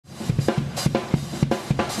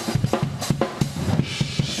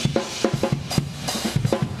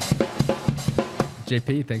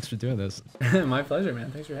JP, thanks for doing this. My pleasure,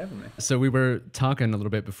 man. Thanks for having me. So we were talking a little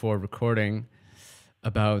bit before recording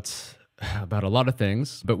about a lot of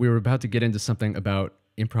things, but we were about to get into something about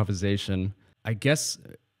improvisation. I guess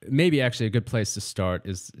maybe actually a good place to start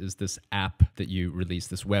is this app that you released,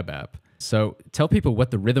 this web app. So tell people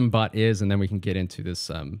what the RhythmBot is, and then we can get into this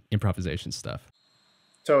improvisation stuff.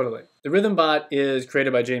 Totally. The RhythmBot is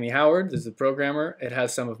created by Jamie Howard. This is the programmer. It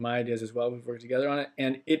has some of my ideas as well. We've worked together on it.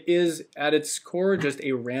 And it is, at its core, just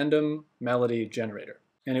a random melody generator.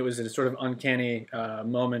 And it was a sort of uncanny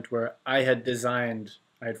moment where I had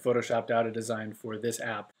photoshopped out a design for this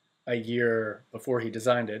app a year before he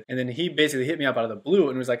designed it. And then he basically hit me up out of the blue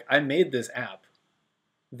and was like, I made this app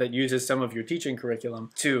that uses some of your teaching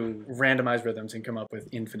curriculum to randomize rhythms and come up with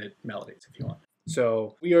infinite melodies if you want.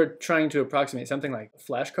 So we are trying to approximate something like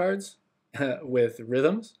flashcards with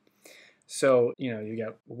rhythms. So, you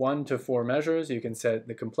get 1 to 4 measures. You can set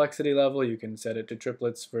the complexity level. You can set it to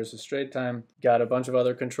triplets versus straight time. Got a bunch of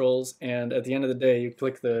other controls. And at the end of the day, you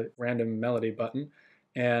click the random melody button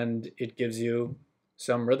and it gives you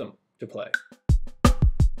some rhythm to play.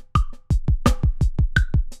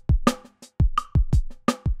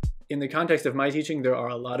 In the context of my teaching, there are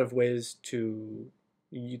a lot of ways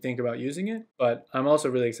you think about using it, but I'm also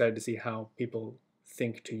really excited to see how people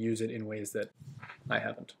think to use it in ways that I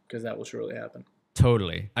haven't, because that will surely happen.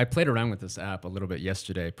 Totally. I played around with this app a little bit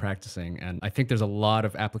yesterday practicing, and I think there's a lot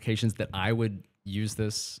of applications that I would use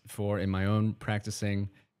this for in my own practicing.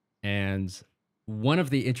 And one of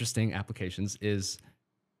the interesting applications is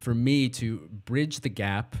for me to bridge the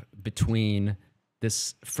gap between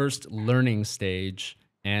this first learning stage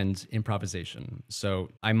and improvisation. So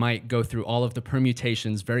I might go through all of the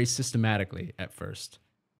permutations very systematically at first,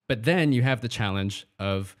 but then you have the challenge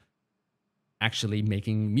of actually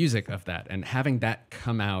making music of that and having that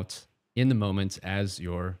come out in the moment as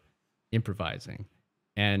you're improvising.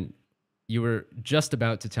 And you were just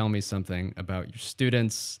about to tell me something about your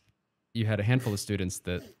students. You had a handful of students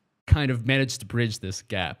that kind of managed to bridge this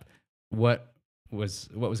gap. What was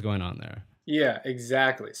going on there? Yeah,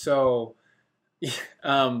 exactly. So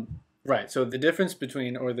right. So the difference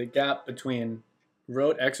between, or the gap between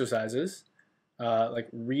rote exercises, like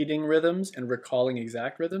reading rhythms and recalling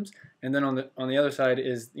exact rhythms, and then on the other side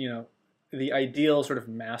is, the ideal sort of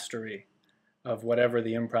mastery of whatever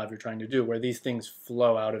the improv you're trying to do, where these things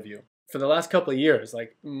flow out of you. For the last couple of years,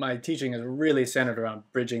 like, my teaching is really centered around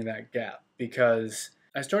bridging that gap, because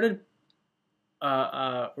I started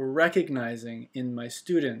recognizing in my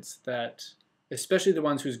students that, especially the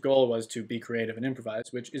ones whose goal was to be creative and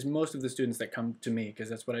improvise, which is most of the students that come to me, because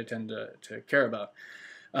that's what I tend to care about.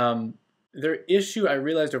 Their issue, I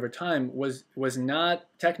realized over time, was not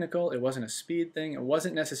technical. It wasn't a speed thing. It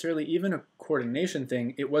wasn't necessarily even a coordination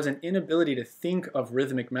thing. It was an inability to think of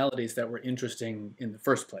rhythmic melodies that were interesting in the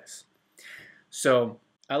first place. So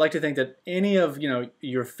I like to think that any of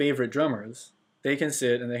your favorite drummers, they can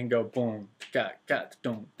sit and they can go boom, ga ga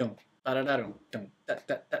dum dum, ba da da dum dum, da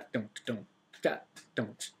da da dum dum.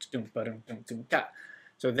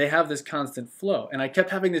 So they have this constant flow, and I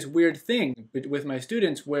kept having this weird thing with my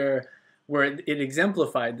students where it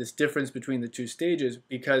exemplified this difference between the two stages,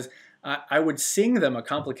 because I would sing them a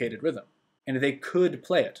complicated rhythm and they could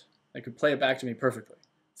play it. They could play it back to me perfectly.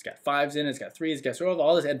 It's got 5s in it, it's got 3s, it's got sort of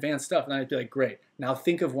all this advanced stuff, and I'd be like, great, now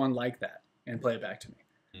think of one like that and play it back to me.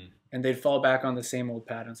 And they'd fall back on the same old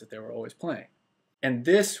patterns that they were always playing. And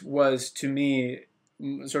this was, to me,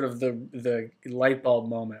 sort of the light bulb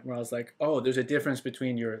moment where I was like, oh, there's a difference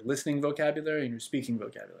between your listening vocabulary and your speaking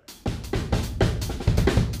vocabulary.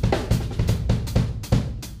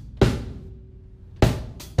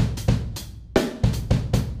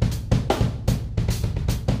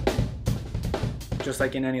 Just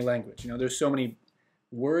like in any language, there's so many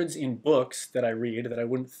words in books that I read that I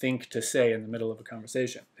wouldn't think to say in the middle of a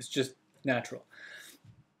conversation. It's just natural.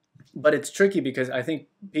 But it's tricky because I think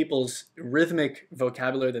people's rhythmic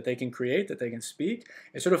vocabulary that they can create, that they can speak,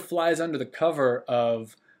 it sort of flies under the cover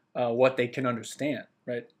of what they can understand,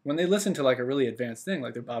 right? When they listen to like a really advanced thing,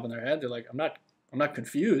 like they're bobbing their head, they're like, I'm not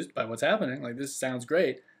confused by what's happening. Like, this sounds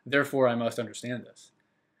great, therefore I must understand this.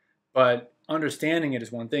 But understanding it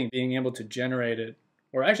is one thing. Being able to generate it,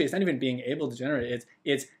 or actually it's not even being able to generate it,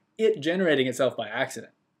 it's it generating itself by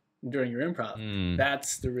accident during your improv.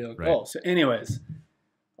 That's the real goal. Right. So anyways,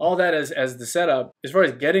 all that as the setup, as far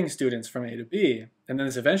as getting students from A to B, and then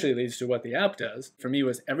this eventually leads to what the app does, for me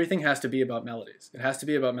was everything has to be about melodies. It has to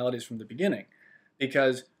be about melodies from the beginning,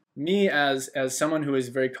 because me as someone who is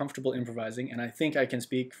very comfortable improvising, and I think I can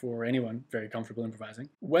speak for anyone very comfortable improvising,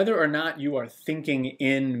 whether or not you are thinking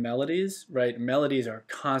in melodies, right? Melodies are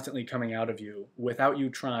constantly coming out of you without you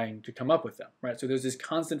trying to come up with them, right? So there's this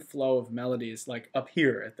constant flow of melodies like up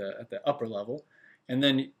here at the upper level, and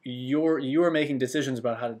then you're making decisions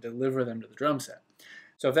about how to deliver them to the drum set.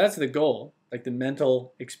 So if that's the goal, like the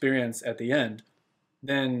mental experience at the end,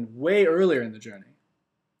 then way earlier in the journey,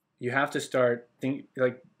 you have to start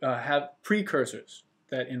have precursors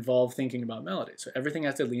that involve thinking about melody. So everything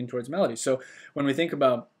has to lean towards melody. So when we think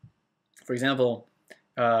about, for example,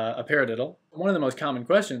 a paradiddle, one of the most common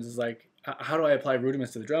questions is like, how do I apply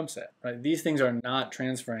rudiments to the drum set? Right? These things are not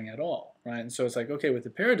transferring at all, right? And so it's like, okay, with the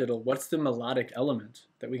paradiddle, what's the melodic element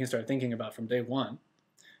that we can start thinking about from day one?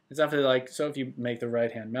 It's after like, so if you make the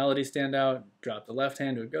right hand melody stand out, drop the left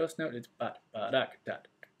hand to a ghost note, it's bat ba dak dat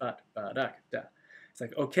bat ba dak da. It's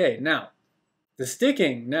like, okay, now, the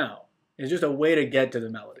sticking now is just a way to get to the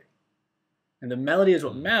melody. And the melody is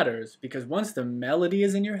what matters, because once the melody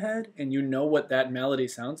is in your head and you know what that melody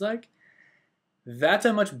sounds like, that's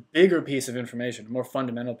a much bigger piece of information, a more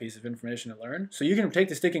fundamental piece of information to learn. So you can take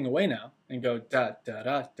the sticking away now and go da da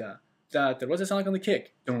da da da da. What does it sound like on the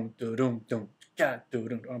kick? Dum dum dum dum da dum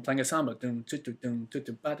dum. Or I'm playing a samba. Dum tu tu dum tu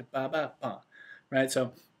tu ba ba ba ba. Right.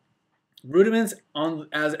 So rudiments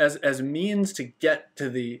as means to get to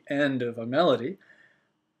the end of a melody.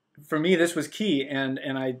 For me, this was key, and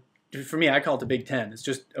for me, I call it the Big Ten. It's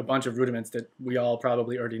just a bunch of rudiments that we all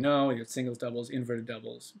probably already know. You got singles, doubles, inverted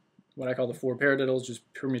doubles, what I call the 4 paradiddles, just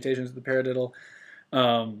permutations of the paradiddle,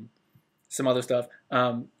 some other stuff.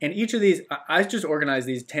 And each of these, I just organize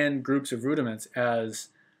these 10 groups of rudiments as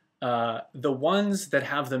the ones that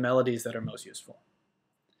have the melodies that are most useful.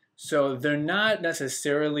 So they're not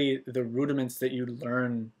necessarily the rudiments that you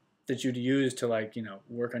learn, that you'd use to, like, you know,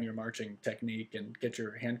 work on your marching technique and get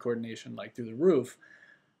your hand coordination like through the roof.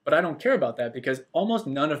 But I don't care about that, because almost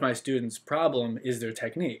none of my students' problem is their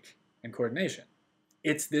technique and coordination.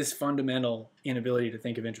 It's this fundamental inability to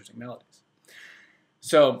think of interesting melodies.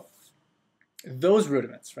 So those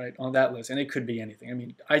rudiments, right, on that list, and it could be anything. I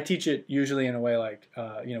mean, I teach it usually in a way like,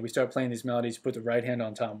 you know, we start playing these melodies, put the right hand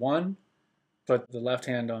on tom 1, put the left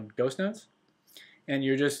hand on ghost notes, and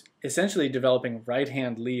you're just essentially developing right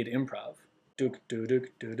hand lead improv. Duk, duk, duk,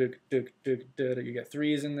 duk, duk, duk, duk, duk. You get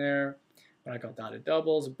 3s in there, what I call dotted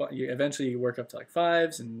doubles, but eventually you work up to like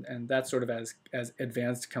 5s, and that's sort of as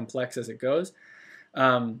advanced, complex as it goes.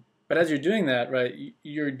 But as you're doing that, right,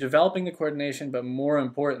 you're developing the coordination, but more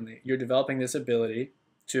importantly, you're developing this ability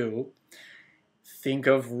to think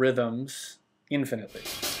of rhythms infinitely.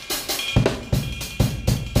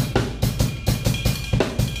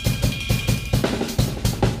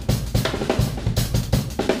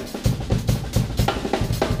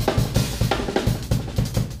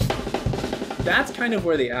 That's kind of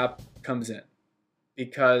where the app comes in,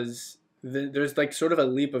 because there's like sort of a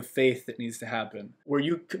leap of faith that needs to happen where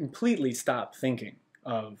you completely stop thinking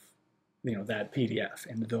of, you know, that PDF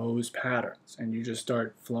and those patterns, and you just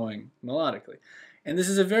start flowing melodically. And this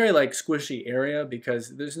is a very like squishy area,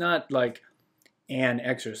 because there's not like an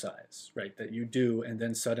exercise, right, that you do and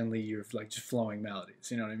then suddenly you're like just flowing melodies,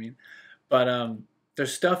 you know what I mean? But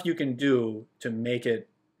there's stuff you can do to make it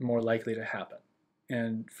more likely to happen.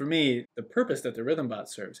 And for me, the purpose that the RhythmBot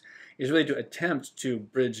serves is really to attempt to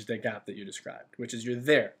bridge the gap that you described, which is you're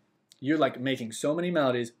there. You're like making so many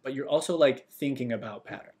melodies, but you're also like thinking about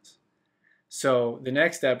patterns. So the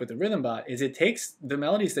next step with the RhythmBot is it takes the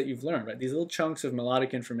melodies that you've learned, right? These little chunks of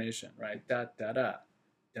melodic information, right? Da da da,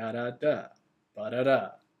 da da da, ba da da,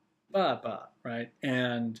 ba ba, right?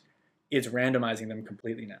 And it's randomizing them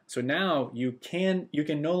completely now. So now you can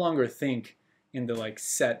no longer think in the like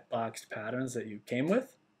set boxed patterns that you came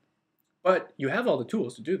with, but you have all the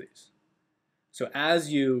tools to do these. So as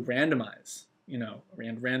you randomize, you know,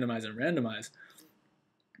 randomize,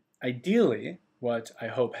 ideally what I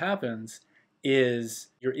hope happens is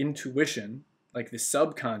your intuition, like the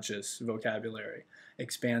subconscious vocabulary,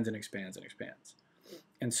 expands and expands and expands.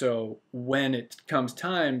 And so when it comes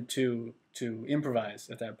time to improvise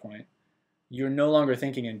at that point, you're no longer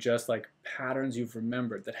thinking in just like patterns you've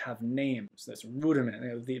remembered that have names, that's rudiment, you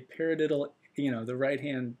know, the paradiddle, you know, the right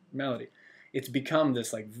hand melody. It's become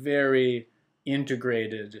this like very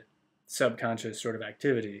integrated subconscious sort of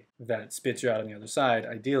activity that spits you out on the other side,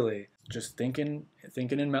 ideally, just thinking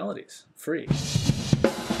in melodies, free.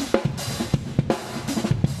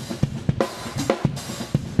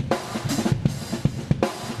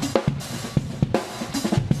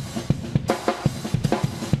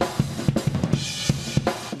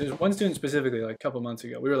 There's one student specifically, like a couple months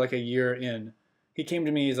ago, we were like a year in, he came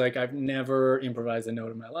to me. He's like, I've never improvised a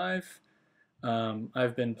note in my life.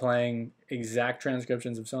 I've been playing exact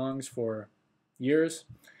transcriptions of songs for years,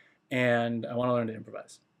 and I want to learn to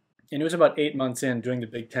improvise. And it was about 8 months in doing the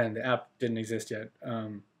Big Ten. The app didn't exist yet.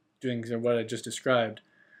 Doing what I just described,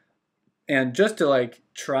 and just to like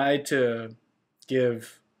try to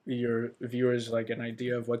give your viewers like an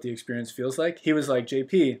idea of what the experience feels like. He was like,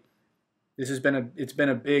 JP, it's been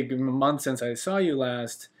a big month since I saw you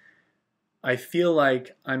last. I feel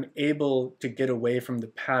like I'm able to get away from the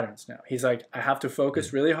patterns now. He's like, I have to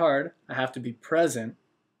focus really hard. I have to be present.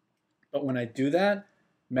 But when I do that,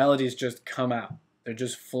 melodies just come out. They're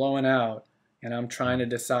just flowing out. And I'm trying to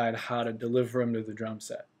decide how to deliver them to the drum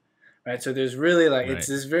set. Right? So there's really like, it's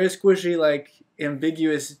this very squishy, like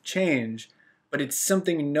ambiguous change, but it's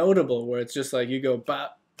something notable where it's just like you go,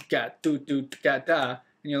 ba, ga, do, ga, da.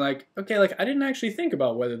 And you're like, okay, like I didn't actually think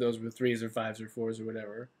about whether those were 3s or 5s or 4s or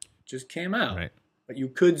whatever. Just came out. Right. But you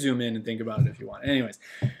could zoom in and think about it if you want. Anyways,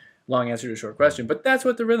 long answer to a short question, but that's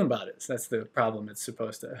what the RhythmBot is. That's the problem it's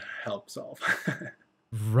supposed to help solve.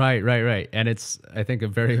 Right. And it's, I think, a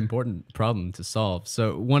very important problem to solve.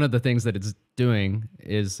 So one of the things that it's doing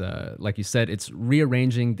is, like you said, it's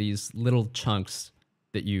rearranging these little chunks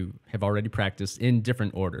that you have already practiced in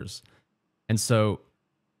different orders. And so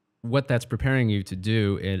what that's preparing you to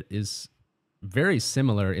do is very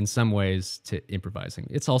similar in some ways to improvising.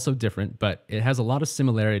 It's also different, but it has a lot of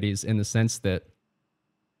similarities in the sense that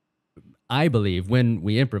I believe when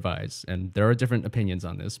we improvise, and there are different opinions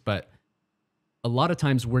on this, but a lot of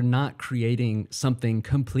times we're not creating something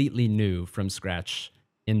completely new from scratch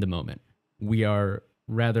in the moment. We are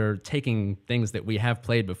rather taking things that we have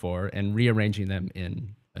played before and rearranging them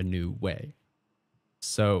in a new way.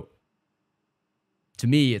 So to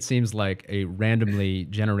me, it seems like a randomly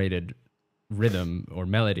generated rhythm or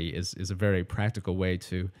melody is a very practical way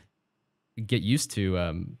to get used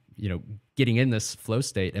to, getting in this flow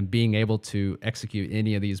state and being able to execute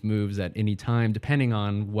any of these moves at any time, depending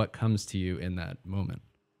on what comes to you in that moment.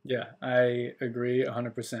 Yeah, I agree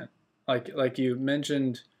 100%. Like you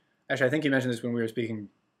mentioned, actually, I think you mentioned this when we were speaking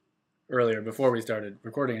earlier before we started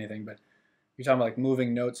recording anything, but you're talking about like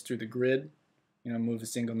moving notes through the grid. Move a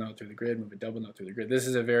single note through the grid, move a double note through the grid. This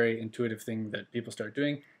is a very intuitive thing that people start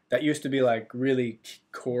doing. That used to be like really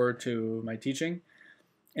core to my teaching.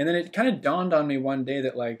 And then it kind of dawned on me one day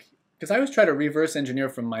that like, because I always try to reverse engineer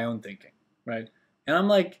from my own thinking, right? And I'm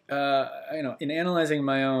like, in analyzing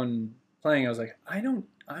my own playing, I was like, I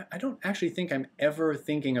don't actually think I'm ever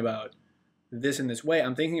thinking about this in this way.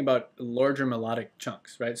 I'm thinking about larger melodic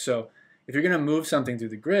chunks, right? So if you're going to move something through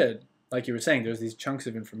the grid, like you were saying, there's these chunks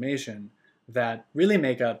of information that really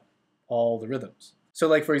make up all the rhythms. So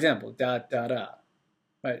like, for example, da, da, da,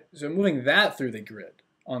 right? So moving that through the grid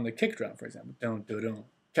on the kick drum, for example, don, do, don,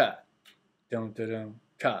 ka, don, do, don,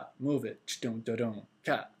 ka, move it, don, do, don,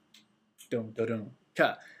 ka, don, do, don,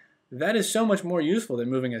 ka. That is so much more useful than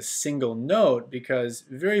moving a single note because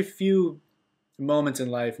very few moments in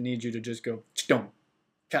life need you to just go don,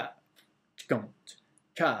 ka, don,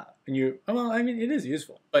 ka. And it is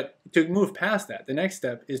useful, but to move past that, the next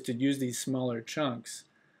step is to use these smaller chunks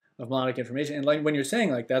of melodic information. And like when you're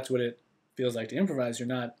saying like that's what it feels like to improvise, you're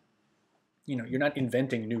not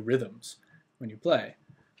inventing new rhythms when you play.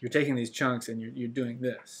 You're taking these chunks and you're doing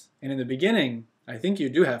this. And in the beginning, I think you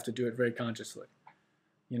do have to do it very consciously.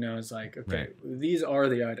 It's like, okay, These are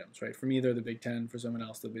the items, right? For me, they're the Big Ten. For someone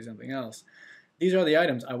else, they'll be something else. These are the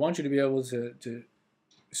items. I want you to be able to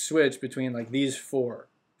switch between like these 4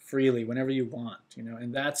 freely whenever you want,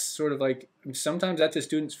 and that's sort of like, sometimes that's a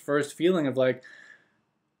student's first feeling of like,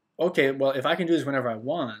 okay, well, if I can do this whenever I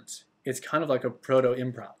want, it's kind of like a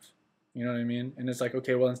proto-improv, you know what I mean? And it's like,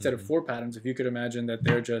 okay, well, instead of 4 patterns, if you could imagine that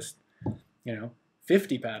they're just,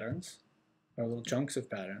 50 patterns, or little chunks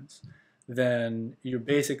of patterns, then you're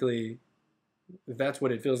basically, that's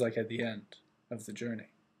what it feels like at the end of the journey.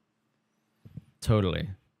 Totally.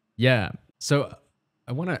 Yeah. So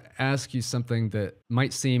I want to ask you something that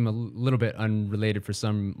might seem a little bit unrelated for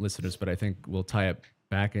some listeners, but I think we'll tie it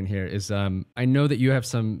back in here. Is I know that you have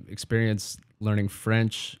some experience learning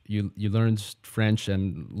French. You learned French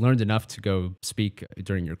and learned enough to go speak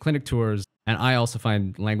during your clinic tours. And I also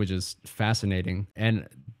find languages fascinating. And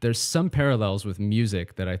there's some parallels with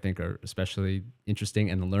music that I think are especially interesting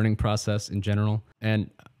and the learning process in general. And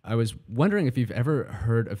I was wondering if you've ever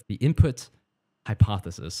heard of the input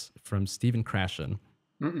hypothesis from Stephen Krashen.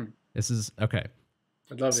 This is okay.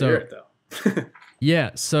 I'd love to hear it though.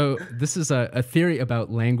 Yeah, so this is a theory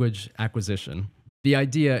about language acquisition. The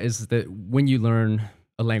idea is that when you learn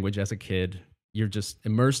a language as a kid, you're just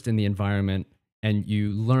immersed in the environment and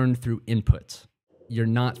you learn through input. you're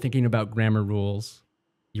not thinking about grammar rules.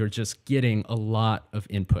 You're just getting a lot of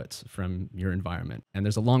input from your environment. And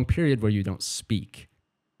there's a long period where you don't speak.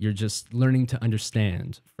 You're just learning to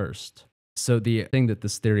understand first. So the thing that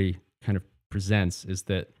this theory kind of presents is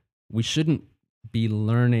that we shouldn't be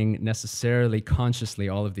learning necessarily consciously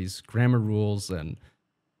all of these grammar rules and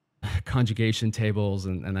conjugation tables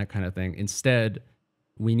and that kind of thing. Instead,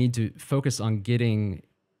 we need to focus on getting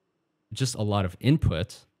just a lot of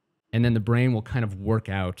input, and then the brain will kind of work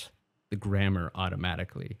out the grammar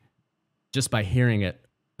automatically just by hearing it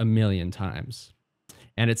a million times.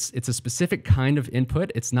 And it's a specific kind of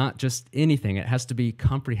input. It's not just anything. It has to be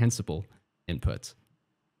comprehensible input.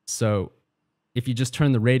 So if you just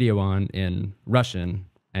turn the radio on in Russian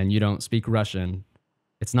and you don't speak Russian,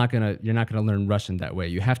 you're not gonna learn Russian that way.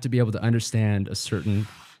 You have to be able to understand a certain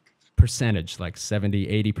percentage, like 70,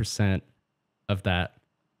 80% of that,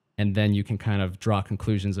 and then you can kind of draw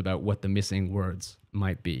conclusions about what the missing words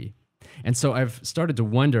might be. And so I've started to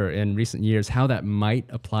wonder in recent years how that might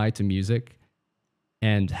apply to music,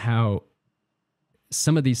 and how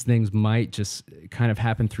some of these things might just kind of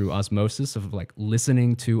happen through osmosis of like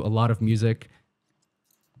listening to a lot of music,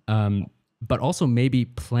 but also maybe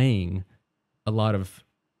playing a lot of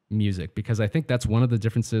music, because I think that's one of the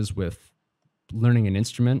differences with learning an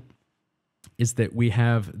instrument is that we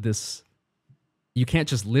have this, you can't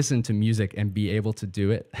just listen to music and be able to do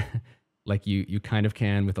it like you kind of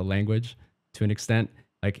can with a language to an extent.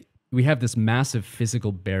 Like we have this massive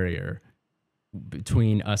physical barrier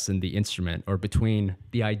between us and the instrument, or between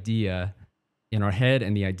the idea in our head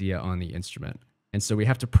and the idea on the instrument. And so we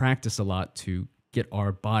have to practice a lot to get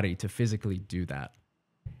our body to physically do that.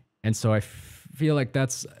 And so I feel like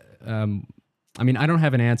that's, I mean, I don't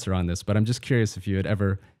have an answer on this, but I'm just curious if you had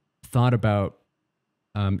ever thought about,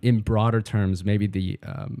 in broader terms, maybe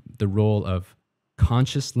the role of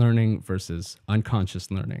conscious learning versus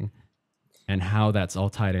unconscious learning, and how that's all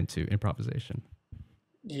tied into improvisation.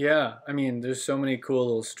 Yeah, I mean, there's so many cool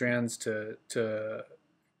little strands to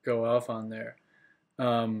go off on there.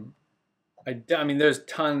 I mean, there's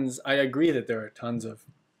tons. I agree that there are tons of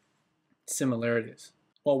similarities.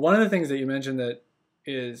 Well, one of the things that you mentioned that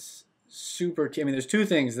is super key. I mean, there's two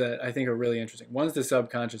things that I think are really interesting. One's the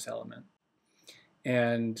subconscious element,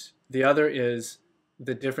 and the other is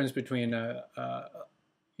the difference between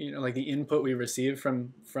like the input we receive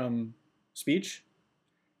from speech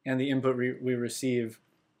and the input we receive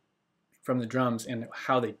from the drums, and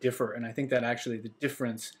how they differ. And I think that actually the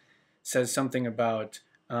difference says something about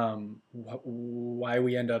why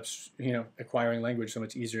we end up, acquiring language so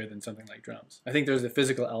much easier than something like drums. I think there's the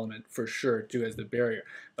physical element for sure too as the barrier,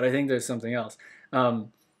 but I think there's something else.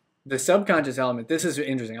 The subconscious element, this is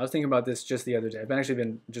interesting. I was thinking about this just the other day. I've actually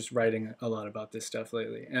been just writing a lot about this stuff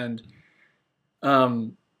lately. And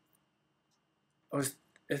I was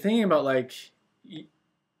thinking about, like,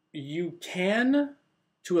 you can,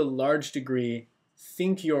 to a large degree,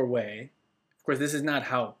 think your way. Of course, this is not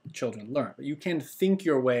how children learn, but you can think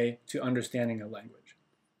your way to understanding a language.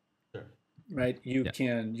 Sure. Right? You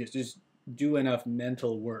can just do enough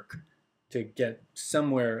mental work to get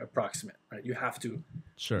somewhere approximate, right? You have to,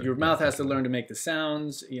 your mouth has to learn to make the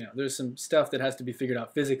sounds. There's some stuff that has to be figured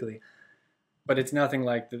out physically, but it's nothing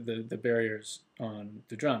like the barriers on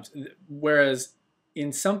the drums. Whereas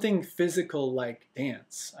in something physical like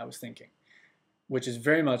dance, I was thinking, which is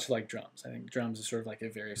very much like drums. I think drums is sort of like a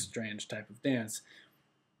very strange type of dance.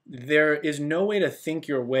 There is no way to think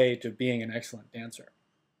your way to being an excellent dancer.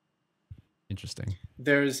 Interesting.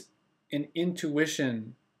 There's an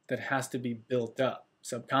intuition that has to be built up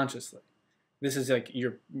subconsciously. This is like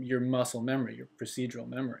your muscle memory, your procedural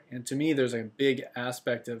memory. And to me, there's a big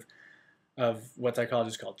aspect of what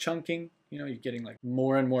psychologists call chunking. You're getting like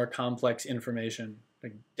more and more complex information,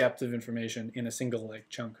 like depth of information in a single like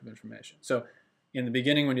chunk of information. So in the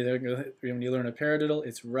beginning, when you learn a paradiddle,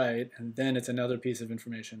 it's right, and then it's another piece of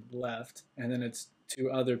information left, and then it's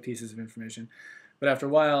two other pieces of information. But after a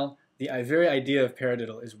while, the very idea of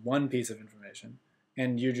paradiddle is one piece of information,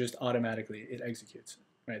 and you just automatically, it executes,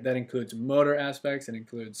 right? That includes motor aspects, it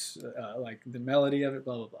includes like the melody of it,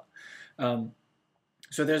 blah, blah, blah.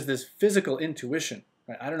 So there's this physical intuition,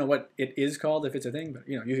 right? I don't know what it is called, if it's a thing, but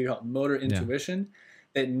you can call it motor intuition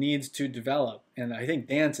that needs to develop. And I think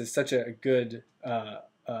dance is such a good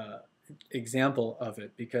example of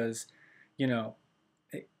it, because,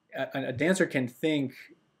 a dancer can think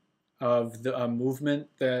of a movement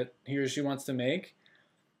that he or she wants to make,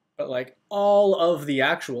 but like all of the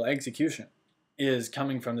actual execution is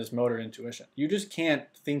coming from this motor intuition. You just can't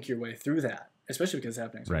think your way through that, especially because it's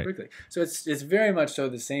happening so quickly. So it's very much so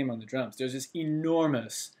the same on the drums. There's this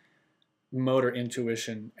enormous motor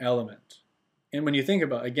intuition element And when you think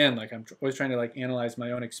about, again, like I'm always trying to like analyze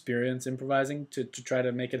my own experience improvising to try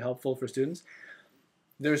to make it helpful for students,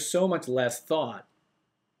 there's so much less thought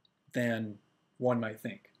than one might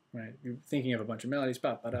think, right? You're thinking of a bunch of melodies,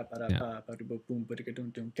 ba ba da ba da ba ba boom boom ba da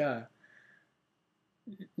dum dum ga.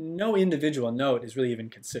 No individual note is really even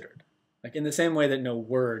considered. Like in the same way that no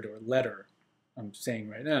word or letter I'm saying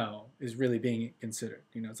right now is really being considered.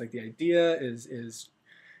 You know, it's like the idea is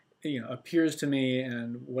appears to me,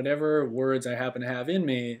 and whatever words I happen to have in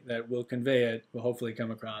me that will convey it will hopefully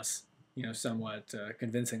come across, somewhat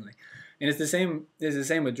convincingly. And it's the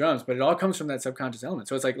same with drums, but it all comes from that subconscious element.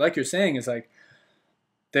 So it's like you're saying, it's like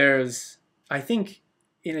there's, I think,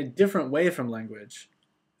 in a different way from language,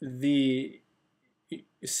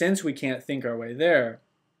 since we can't think our way there,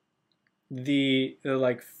 the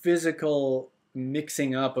like physical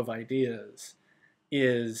mixing up of ideas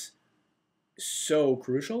is so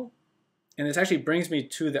crucial. And this actually brings me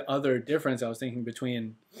to the other difference I was thinking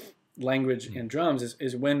between language and drums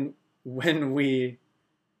is when we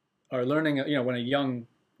are learning,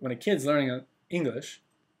 when a kid's learning English,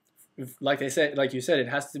 like you said, it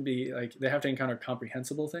has to be like they have to encounter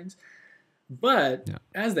comprehensible things. But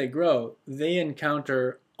as they grow, they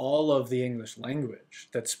encounter all of the English language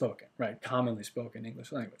that's spoken, right? Commonly spoken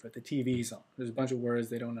English language, right? The TV's on. There's a bunch of words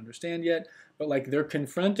they don't understand yet, but like they're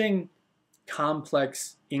confronting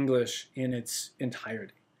complex English in its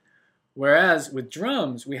entirety. Whereas with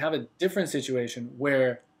drums, we have a different situation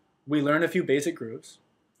where we learn a few basic grooves.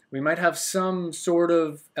 We might have some sort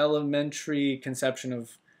of elementary conception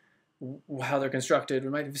of how they're constructed. We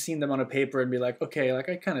might have seen them on a paper and be like, okay, like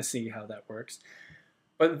I kind of see how that works.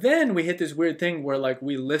 But then we hit this weird thing where like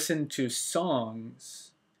we listen to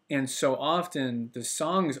songs, and so often the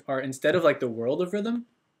songs are, instead of like the world of rhythm,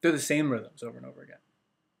 they're the same rhythms over and over again,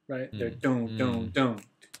 right? They're dum dum dum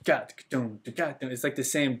dum dum dum. It's like the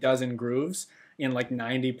same dozen grooves in like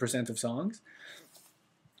 90% of songs.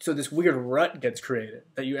 So this weird rut gets created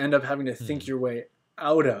that you end up having to think your way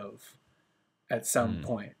out of at some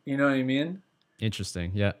point. You know what I mean?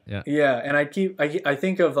 Interesting. Yeah. And I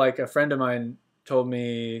think of like a friend of mine told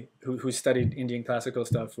me who studied Indian classical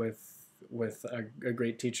stuff with a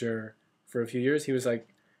great teacher for a few years. He was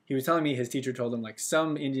telling me his teacher told him, like,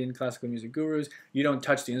 some Indian classical music gurus, you don't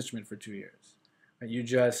touch the instrument for 2 years. Right? You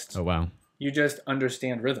just you just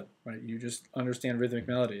understand rhythm, right? You just understand rhythmic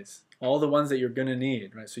melodies, all the ones that you're gonna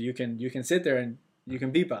need, right? So you can sit there and you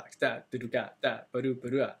can beatbox that da da da ba do ba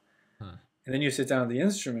do. And then you sit down at the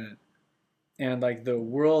instrument, and like the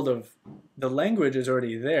world of the language is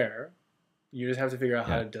already there. You just have to figure out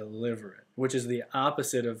how to deliver it, which is the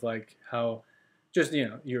opposite of like how just,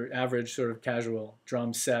 your average sort of casual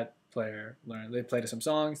drum set player learn. They play to some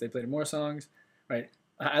songs, they play to more songs, right?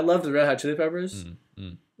 I love the Red Hot Chili Peppers.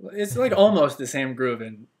 It's like almost the same groove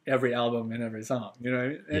in every album and every song. You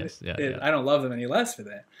know what I mean? I don't love them any less for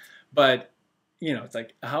that. But it's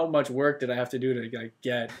like, how much work did I have to do to like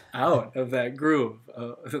get out of that groove?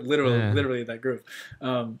 Literally that groove.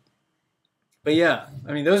 But yeah,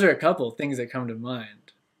 I mean, those are a couple of things that come to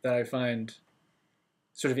mind that I find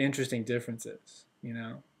sort of interesting differences,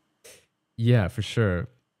 Yeah, for sure.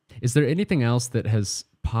 Is there anything else that has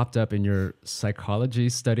popped up in your psychology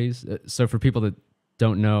studies? So for people that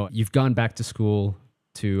don't know, you've gone back to school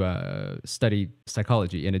to study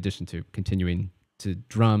psychology in addition to continuing to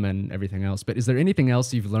drum and everything else. But is there anything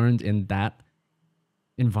else you've learned in that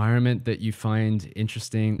environment that you find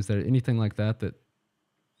interesting? Is there anything like that that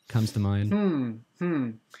comes to mind?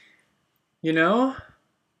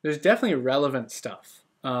 There's definitely relevant stuff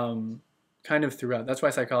kind of throughout. That's why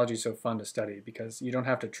psychology is so fun to study, because you don't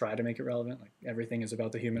have to try to make it relevant. Like everything is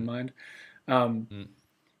about the human mind.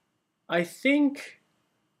 I think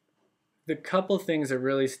the couple things that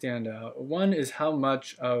really stand out, one is how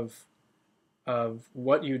much of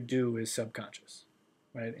what you do is subconscious,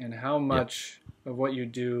 right? And how much of what you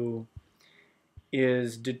do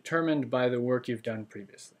is determined by the work you've done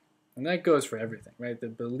previously. And that goes for everything, right? The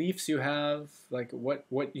beliefs you have, like what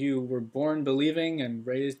you were born believing and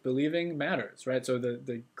raised believing matters, right? So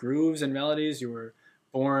the grooves and melodies you were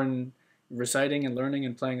born reciting and learning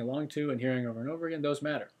and playing along to and hearing over and over again, those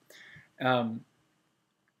matter.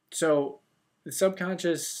 So the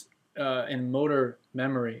subconscious and motor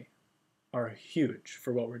memory are huge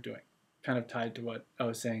for what we're doing, kind of tied to what I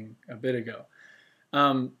was saying a bit ago.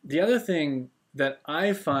 The other thing that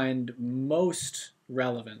I find most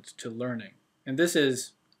relevant to learning, and this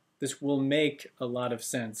will make a lot of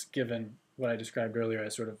sense given what I described earlier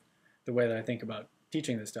as sort of the way that I think about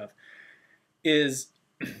teaching this stuff, is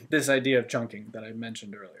this idea of chunking that I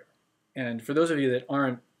mentioned earlier. And for those of you that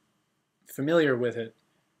aren't familiar with it,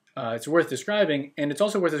 it's worth describing, and it's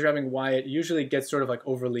also worth describing why it usually gets sort of like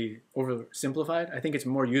oversimplified. I think it's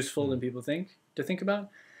more useful than people think to think about,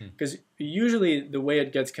 because usually the way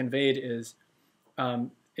it gets conveyed is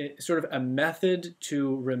it's sort of a method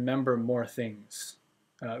to remember more things,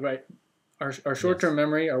 right? Our short-term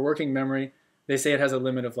memory, our working memory, they say it has a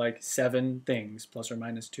limit of like 7 things, plus or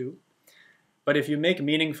minus 2. But if you make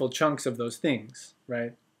meaningful chunks of those things,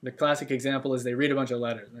 right? The classic example is they read a bunch of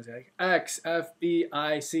letters. And they say like, X, F, B,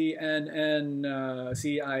 I, C, N, N,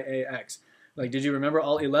 C, I, A, X. Like, did you remember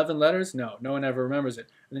all 11 letters? No, no one ever remembers it.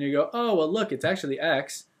 And then you go, oh, well, look, it's actually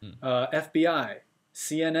X, FBI,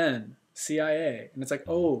 CNN, CIA. And it's like,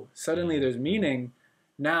 oh, suddenly there's meaning.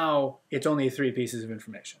 Now it's only 3 pieces of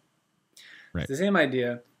information. Right. It's the same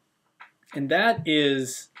idea. And that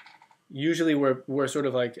is usually where sort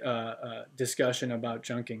of like discussion about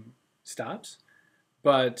chunking stops.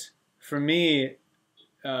 But for me,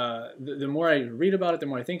 the more I read about it, the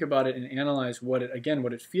more I think about it and analyze what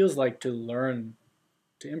it feels like to learn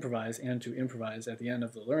to improvise and to improvise at the end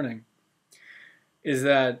of the learning, is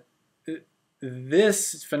that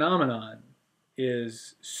this phenomenon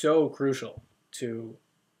is so crucial to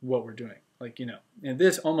what we're doing. Like, and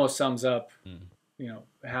this almost sums up,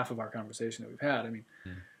 half of our conversation that we've had. I mean,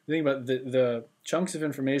 the thing about the chunks of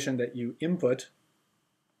information that you input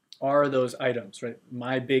are those items, right?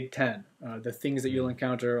 My Big 10, the things that you'll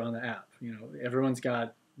encounter on the app. Everyone's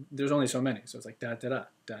got, there's only so many. So it's like da da da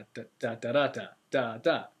da da da da da da da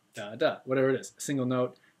da da da, whatever it is, single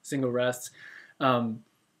note, single rests.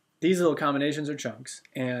 These little combinations are chunks,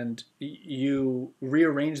 and you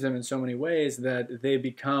rearrange them in so many ways that they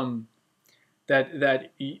become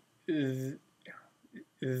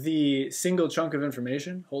the single chunk of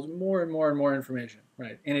information holds more and more and more information,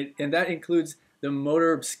 right? And that includes the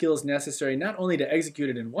motor skills necessary not only to execute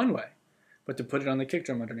it in one way, but to put it on the kick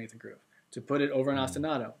drum underneath the groove, to put it over an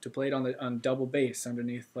ostinato, to play it on double bass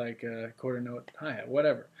underneath like a quarter note hi-hat,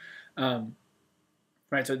 whatever.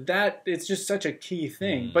 Right, so that it's just such a key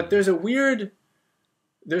thing. But there's a weird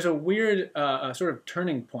sort of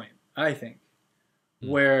turning point, I think,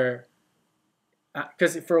 where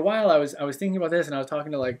because for a while I was thinking about this, and I was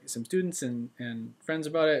talking to like some students and friends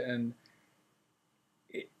about it, and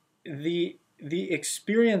the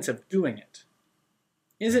experience of doing it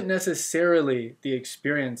isn't necessarily the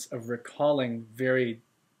experience of recalling very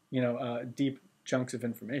deep chunks of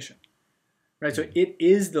information, right? So it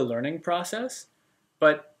is the learning process,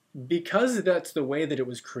 but because that's the way that it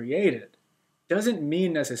was created doesn't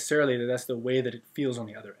mean necessarily that that's the way that it feels on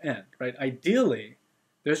the other end, right? Ideally,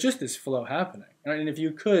 there's just this flow happening, right? And if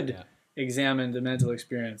you could examine the mental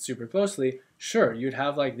experience super closely, sure, you'd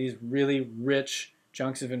have like these really rich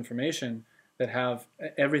chunks of information that have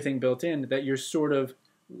everything built in that you're sort of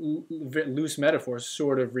loose metaphors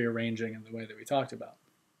sort of rearranging in the way that we talked about.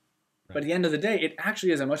 Right. But at the end of the day, it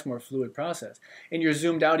actually is a much more fluid process. And you're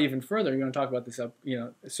zoomed out even further. You're going to talk about this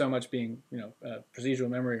so much being procedural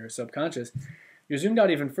memory or subconscious. You're zoomed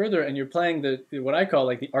out even further, and you're playing what I call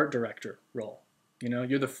like the art director role.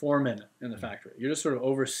 You're the foreman in the factory. You're just sort of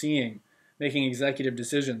overseeing, making executive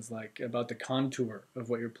decisions like about the contour of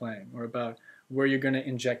what you're playing, or about where you're going to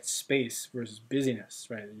inject space versus busyness,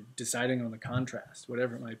 right? You're deciding on the contrast,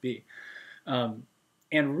 whatever it might be. And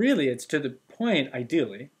really, it's to the point,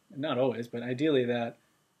 ideally, not always, but ideally, that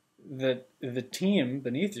the team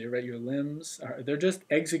beneath you, right, your limbs, they're just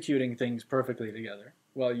executing things perfectly together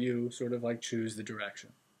while you sort of like choose the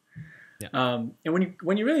direction. Yeah. And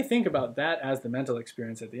when you really think about that as the mental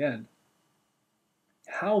experience at the end,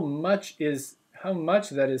 how much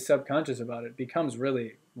that is subconscious about it becomes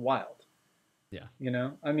really wild. Yeah.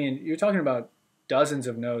 I mean, you're talking about dozens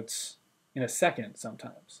of notes in a second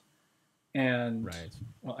sometimes. And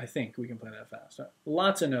well, I think we can play that fast.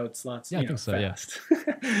 Lots of notes, I think so, fast.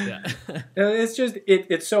 Yeah. It's just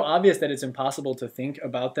it's so obvious that it's impossible to think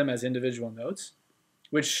about them as individual notes,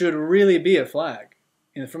 which should really be a flag.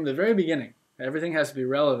 And from the very beginning, everything has to be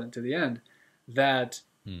relevant to the end, that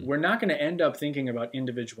we're not going to end up thinking about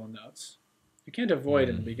individual notes. You can't avoid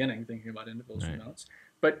in the beginning thinking about individual notes.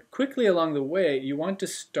 But quickly along the way, you want to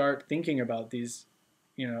start thinking about these,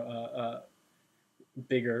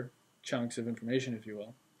 bigger chunks of information, if you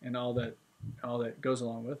will, and all that goes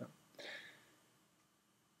along with them.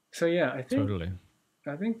 So yeah, I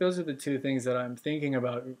think those are the two things that I'm thinking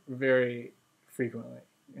about very frequently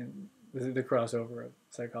in the crossover of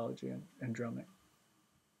psychology and drumming.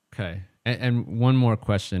 Okay, and one more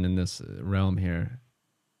question in this realm here.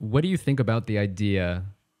 What do you think about the idea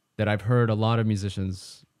that I've heard a lot of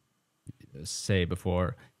musicians say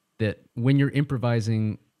before, that when you're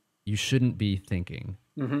improvising, you shouldn't be thinking?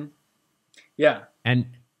 Mm-hmm. Yeah. And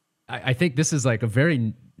I think this is like a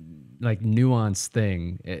very like nuanced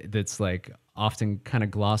thing that's like often kind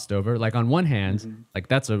of glossed over. Like on one hand, like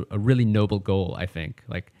that's a really noble goal, I think.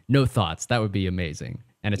 Like no thoughts, that would be amazing.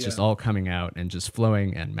 And it's just Yeah. all coming out and just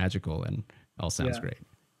flowing and magical and all sounds Yeah. great.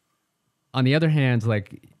 On the other hand,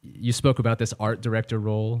 like you spoke about this art director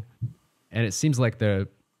role, and it seems like there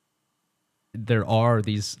are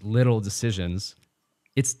these little decisions.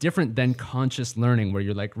 It's different than conscious learning where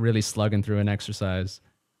you're like really slugging through an exercise.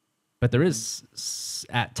 But there is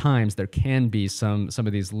at times there can be some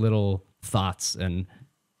of these little thoughts and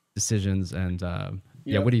decisions and yeah,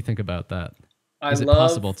 Yep. what do you think about that? I Is it love,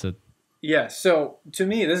 possible to yeah. So to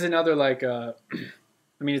me, this is another like, I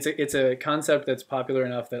mean, it's a concept that's popular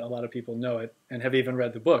enough that a lot of people know it and have even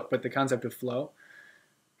read the book. But the concept of flow,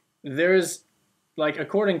 there's like,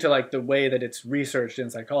 according to like the way that it's researched in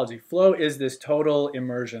psychology, flow is this total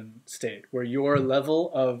immersion state where your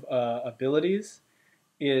level of abilities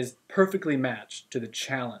is perfectly matched to the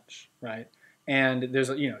challenge, right? And there's,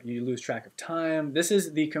 you lose track of time. This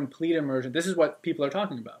is the complete immersion. This is what people are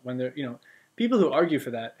talking about when they're, people who argue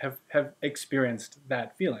for that have experienced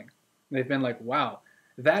that feeling. They've been like, wow,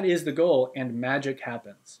 that is the goal, and magic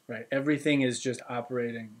happens, right? Everything is just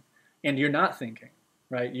operating, and you're not thinking,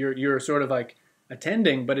 right? You're sort of like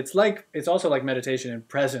attending, but it's also like meditation and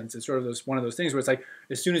presence. It's sort of one of those things where it's like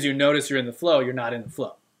as soon as you notice you're in the flow, you're not in the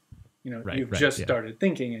flow. You've just started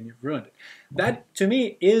thinking and you've ruined it. That to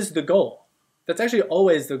me is the goal. That's actually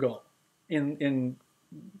always the goal in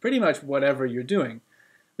pretty much whatever you're doing.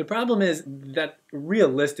 The problem is that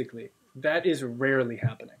realistically, that is rarely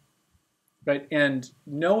happening, right? And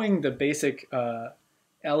knowing the basic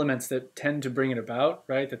elements that tend to bring it about,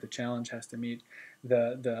 right? That the challenge has to meet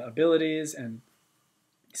the abilities and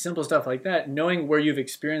simple stuff like that, knowing where you've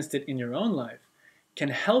experienced it in your own life can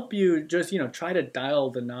help you just, try to dial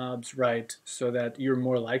the knobs right so that you're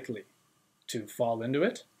more likely to fall into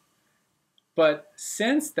it. But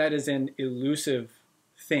since that is an elusive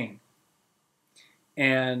thing,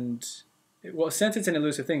 and since it's an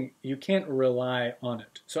elusive thing, you can't rely on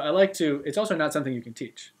it. So it's also not something you can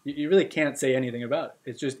teach. You really can't say anything about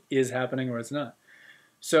it. It just is happening or it's not.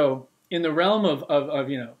 So in the realm of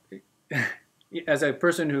as a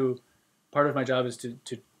person who, part of my job is to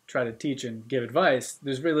try to teach and give advice,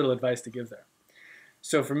 there's very little advice to give there.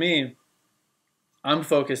 So for me, I'm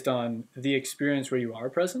focused on the experience where you are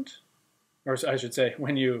present, or I should say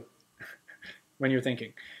when you're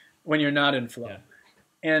thinking, when you're not in flow. Yeah.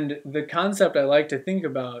 And the concept I like to think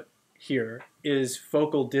about here is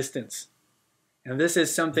focal distance. And this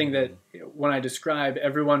is something that when I describe,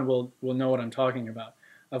 everyone will know what I'm talking about.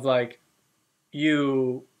 Of like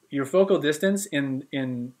your focal distance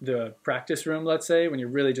in the practice room, let's say, when you're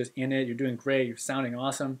really just in it, you're doing great, you're sounding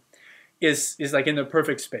awesome, is like in the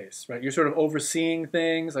perfect space, right? You're sort of overseeing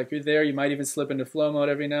things, like you're there, you might even slip into flow mode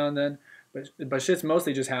every now and then, but shit's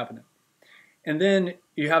mostly just happening. And then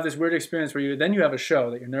you have this weird experience where you have a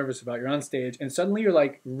show that you're nervous about, you're on stage, and suddenly you're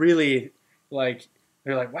like really like,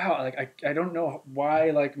 you're like, wow, like I don't know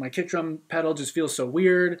why like my kick drum pedal just feels so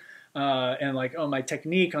weird. And like, oh, my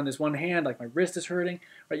technique on this one hand, like my wrist is hurting.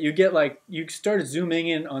 Right? You start zooming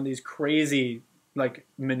in on these crazy like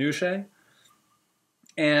minutiae,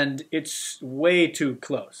 and it's way too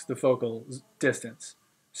close, the focal distance,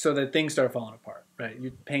 so that things start falling apart. Right?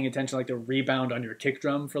 You're paying attention like the rebound on your kick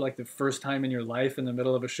drum for like the first time in your life in the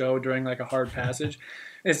middle of a show during like a hard passage.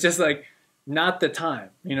 It's just like not the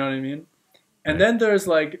time. You know what I mean? And then there's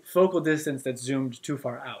like focal distance that's zoomed too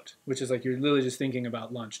far out, which is like you're literally just thinking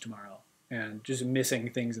about lunch tomorrow and just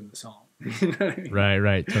missing things in the song. You know what I mean?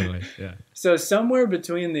 Right, totally. Yeah. So somewhere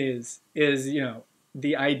between these is,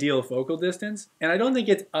 the ideal focal distance. And I don't think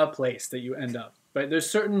it's a place that you end up, but there's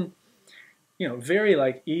certain, very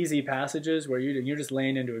like easy passages where you're just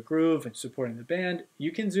laying into a groove and supporting the band.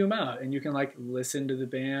 You can zoom out and you can like listen to the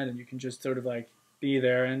band and you can just sort of like be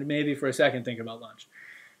there and maybe for a second think about lunch.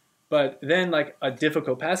 But then like a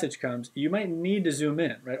difficult passage comes, you might need to zoom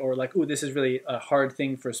in, right? Or like, ooh, this is really a hard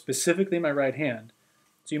thing for specifically my right hand.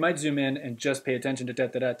 So you might zoom in and just pay attention to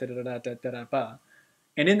da-da-da-da-da-da-da-da-ba.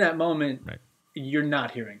 And in that moment, you're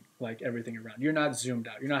not hearing like everything around. You're not zoomed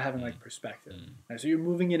out. You're not having like perspective. Right? So you're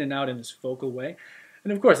moving in and out in this focal way.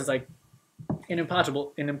 And of course, it's like an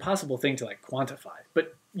impossible thing to like quantify.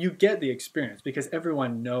 But you get the experience because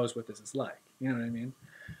everyone knows what this is like. You know what I mean?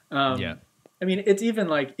 Yeah. I mean, it's even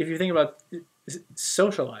like, if you think about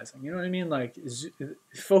socializing, you know what I mean? Like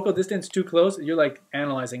focal distance too close, you're like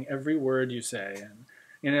analyzing every word you say.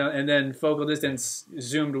 And then focal distance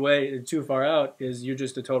zoomed away too far out is you're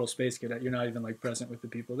just a total space cadet. You're not even like present with the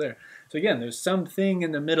people there. So again, there's something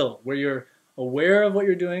in the middle where you're aware of what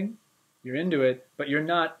you're doing, you're into it, but you're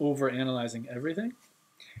not over analyzing everything.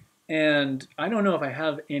 And I don't know if I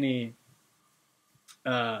have any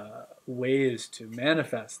ways to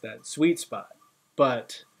manifest that sweet spot,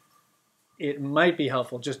 but it might be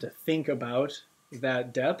helpful just to think about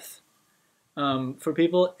that depth for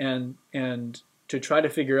people, and to try to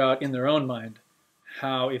figure out in their own mind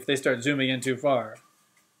how, if they start zooming in too far,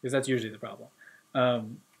 because that's usually the problem,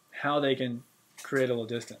 how they can create a little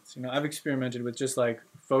distance. You know, I've experimented with just like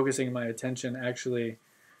focusing my attention. Actually,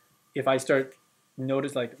 if I start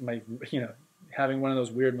notice like my, having one of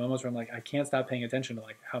those weird moments where I'm like, I can't stop paying attention to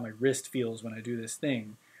like how my wrist feels when I do this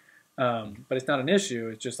thing, but it's not an issue.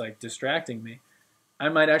 It's just like distracting me. I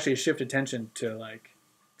might actually shift attention to like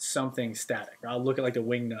something static. Or I'll look at like the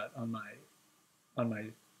wing nut on my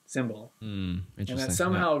cymbal, and that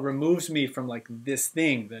somehow removes me from like this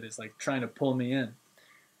thing that is like trying to pull me in,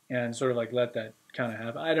 and sort of like let that kind of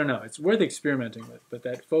happen. I don't know. It's worth experimenting with, but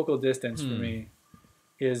that focal distance for me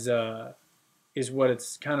is what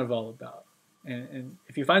it's kind of all about. And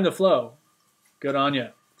if you find the flow, good on you.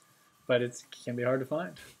 But it can be hard to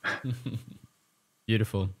find.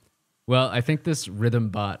 Beautiful. Well, I think this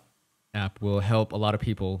RhythmBot app will help a lot of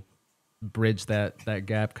people bridge that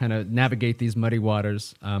gap, kind of navigate these muddy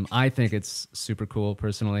waters. I think it's super cool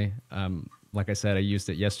personally. Like I said, I used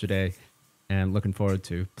it yesterday and looking forward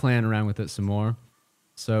to playing around with it some more.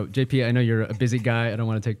 So JP, I know you're a busy guy. I don't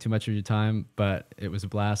want to take too much of your time, but it was a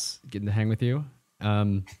blast getting to hang with you.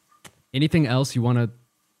 Anything else you want to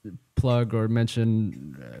plug or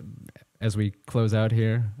mention as we close out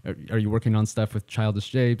here? Are you working on stuff with Childish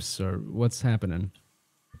Japes, or what's happening?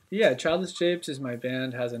 Yeah, Childish Japes is my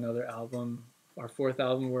band, has another album, our 4th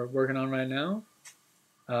album we're working on right now.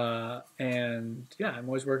 And yeah, I'm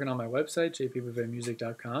always working on my website,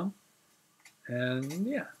 jpbouvetmusic.com. And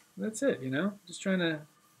yeah, that's it, just trying to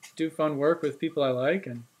do fun work with people I like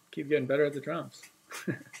and keep getting better at the drums.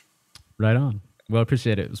 Right on. Well,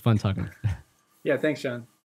 appreciate it. It was fun talking. Yeah, thanks, Sean.